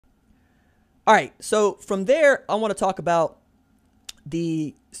All right, so from there, I want to talk about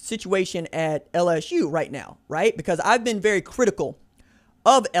the situation at LSU right now, right? Because I've been very critical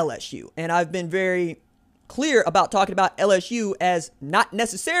of LSU, and I've been very clear about talking about LSU as not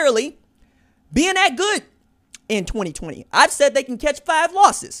necessarily being that good in 2020. I've said they can catch 5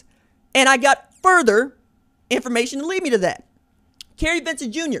 losses, and I got further information to lead me to that. Kary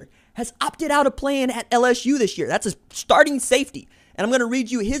Vincent Jr. has opted out of playing at LSU this year. That's a starting safety. And I'm going to read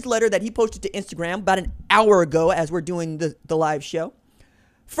you his letter that he posted to Instagram about an hour ago as we're doing the live show.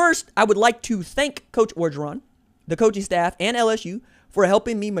 First, I would like to thank Coach Orgeron, the coaching staff, and LSU for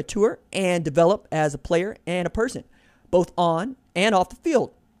helping me mature and develop as a player and a person, both on and off the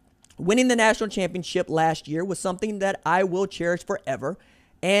field. Winning the national championship last year was something that I will cherish forever,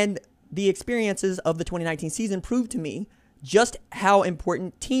 and the experiences of the 2019 season proved to me just how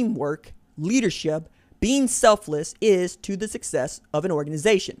important teamwork, leadership, being selfless is to the success of an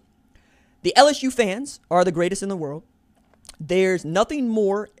organization. The LSU fans are the greatest in the world. There's nothing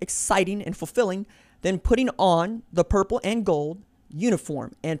more exciting and fulfilling than putting on the purple and gold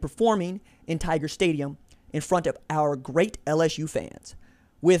uniform and performing in Tiger Stadium in front of our great LSU fans.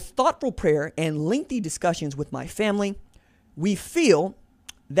 With thoughtful prayer and lengthy discussions with my family, we feel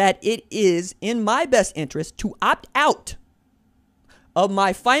that it is in my best interest to opt out of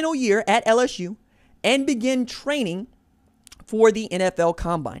my final year at LSU and begin training for the NFL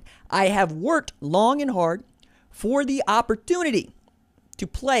Combine. I have worked long and hard for the opportunity to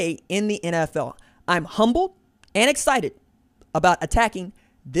play in the NFL. I'm humbled and excited about attacking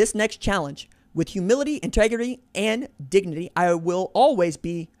this next challenge with humility, integrity, and dignity. I will always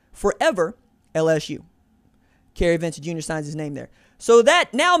be forever LSU. Kary Vincent Jr. signs his name there. So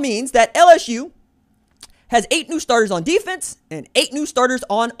that now means that LSU has 8 new starters on defense and 8 new starters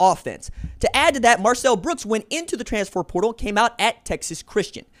on offense. To add to that, Marcel Brooks went into the transfer portal, came out at Texas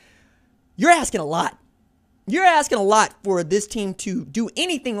Christian. You're asking a lot. You're asking a lot for this team to do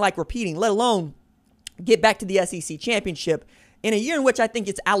anything like repeating, let alone get back to the SEC championship in a year in which I think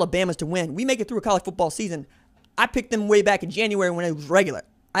it's Alabama's to win. We make it through a college football season. I picked them way back in January when it was regular.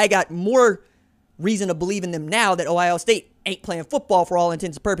 I got more reason to believe in them now that Ohio State ain't playing football for all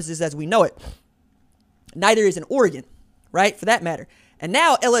intents and purposes as we know it. Neither is in Oregon, right, for that matter. And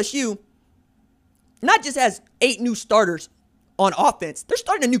now LSU not just has 8 new starters on offense, they're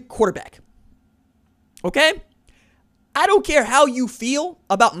starting a new quarterback. Okay? I don't care how you feel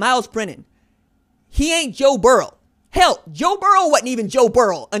about Miles Brennan. He ain't Joe Burrow. Hell, Joe Burrow wasn't even Joe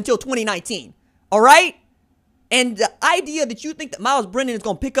Burrow until 2019. All right? And the idea that you think that Miles Brennan is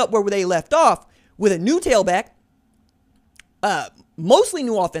going to pick up where they left off with a new tailback, mostly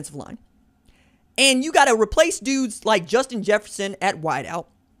new offensive line, and you got to replace dudes like Justin Jefferson at wideout.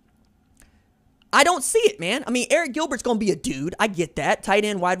 I don't see it, man. I mean, Eric Gilbert's going to be a dude. I get that. Tight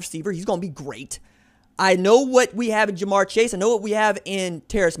end, wide receiver. He's going to be great. I know what we have in Jamar Chase. I know what we have in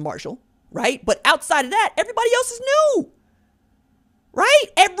Terrace Marshall, right? But outside of that, everybody else is new, right?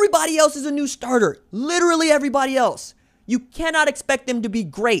 Everybody else is a new starter. Literally everybody else. You cannot expect them to be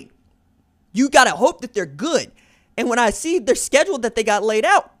great. You got to hope that they're good. And when I see their schedule that they got laid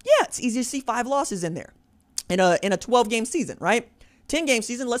out, yeah, it's easy to see 5 losses in there in a 12-game season, right? 10-game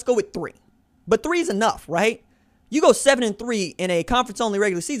season, let's go with 3. But 3 is enough, right? You go 7-3 in a conference-only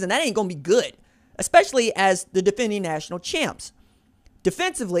regular season, that ain't going to be good, especially as the defending national champs.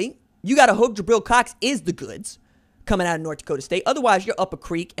 Defensively, you got to hope Jabril Cox is the goods coming out of North Dakota State. Otherwise, you're up a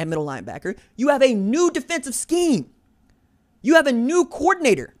creek at middle linebacker. You have a new defensive scheme. You have a new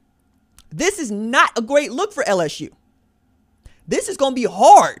coordinator. This is not a great look for LSU. This is going to be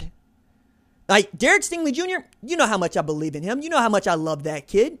hard. Like Derek Stingley Jr., you know how much I believe in him. You know how much I love that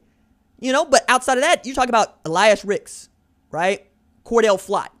kid. You know, but outside of that, you talk about Elias Ricks, right? Cordell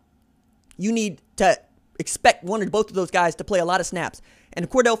Flott. You need to expect one or both of those guys to play a lot of snaps. And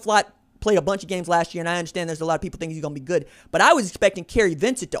Cordell Flott played a bunch of games last year, and I understand there's a lot of people think he's going to be good. But I was expecting Kary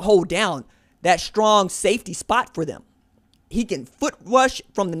Vincent to hold down that strong safety spot for them. He can foot rush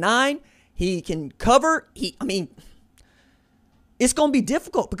from the 9. He can cover. It's going to be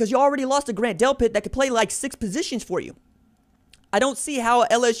difficult because you already lost a Grant Delpit that could play like 6 positions for you. I don't see how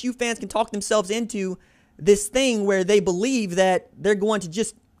LSU fans can talk themselves into this thing where they believe that they're going to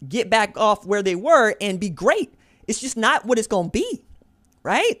just get back off where they were and be great. It's just not what it's going to be,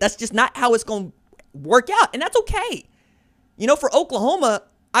 right? That's just not how it's going to work out, and that's okay. You know, for Oklahoma,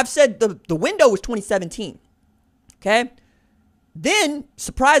 I've said the window was 2017, okay? Then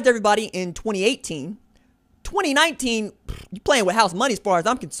surprised everybody in 2018. 2019, you're playing with house money as far as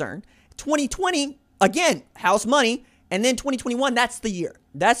I'm concerned. 2020, again, house money. And then 2021, that's the year.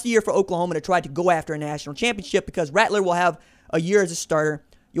 That's the year for Oklahoma to try to go after a national championship because Rattler will have a year as a starter.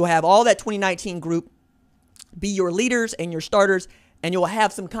 You'll have all that 2019 group be your leaders and your starters, and you'll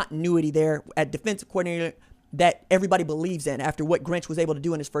have some continuity there at defensive coordinator that everybody believes in after what Grinch was able to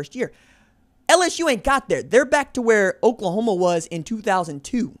do in his first year. LSU ain't got there. They're back to where Oklahoma was in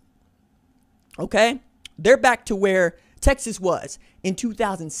 2002. Okay? They're back to where Texas was in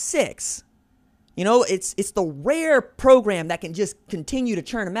 2006. You know, it's the rare program that can just continue to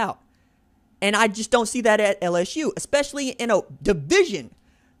churn them out. And I just don't see that at LSU, especially in a division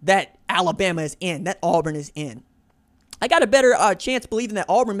that Alabama is in, that Auburn is in. I got a better chance believing that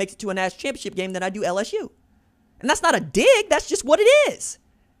Auburn makes it to a national championship game than I do LSU. And that's not a dig. That's just what it is.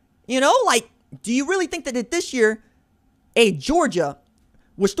 You know, like, do you really think that this year, a Georgia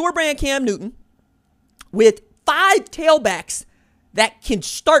with store brand Cam Newton, with 5 tailbacks that can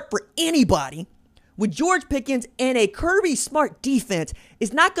start for anybody, with George Pickens and a Kirby Smart defense,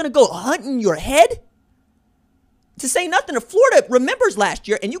 is not going to go hunting your head? To say nothing of Florida remembers last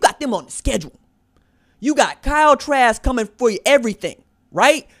year, and you got them on the schedule. You got Kyle Trask coming for you everything,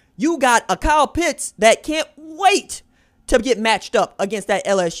 right? You got a Kyle Pitts that can't wait to get matched up against that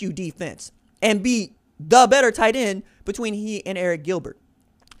LSU defense and be the better tight end between he and Eric Gilbert.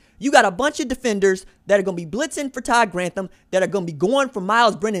 You got a bunch of defenders that are going to be blitzing for Todd Grantham, that are going to be going for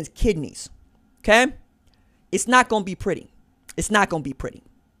Miles Brennan's kidneys. Okay? It's not going to be pretty. It's not going to be pretty.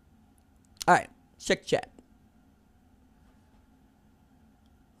 All right. Check the chat.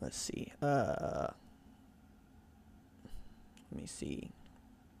 Let's see. Let me see.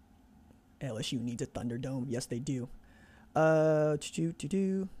 LSU needs a Thunderdome. Yes, they do.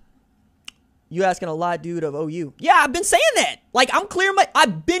 You asking a lot, dude, of OU. Yeah, I've been saying that. Like,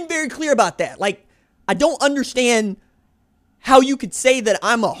 I've been very clear about that. Like, I don't understand how you could say that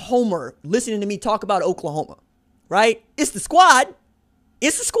I'm a homer listening to me talk about Oklahoma, right? It's the squad.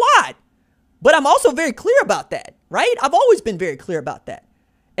 It's the squad. But I'm also very clear about that, right? I've always been very clear about that.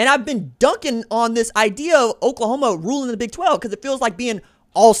 And I've been dunking on this idea of Oklahoma ruling the Big 12 because it feels like being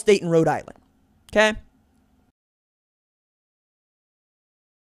All-State in Rhode Island, okay?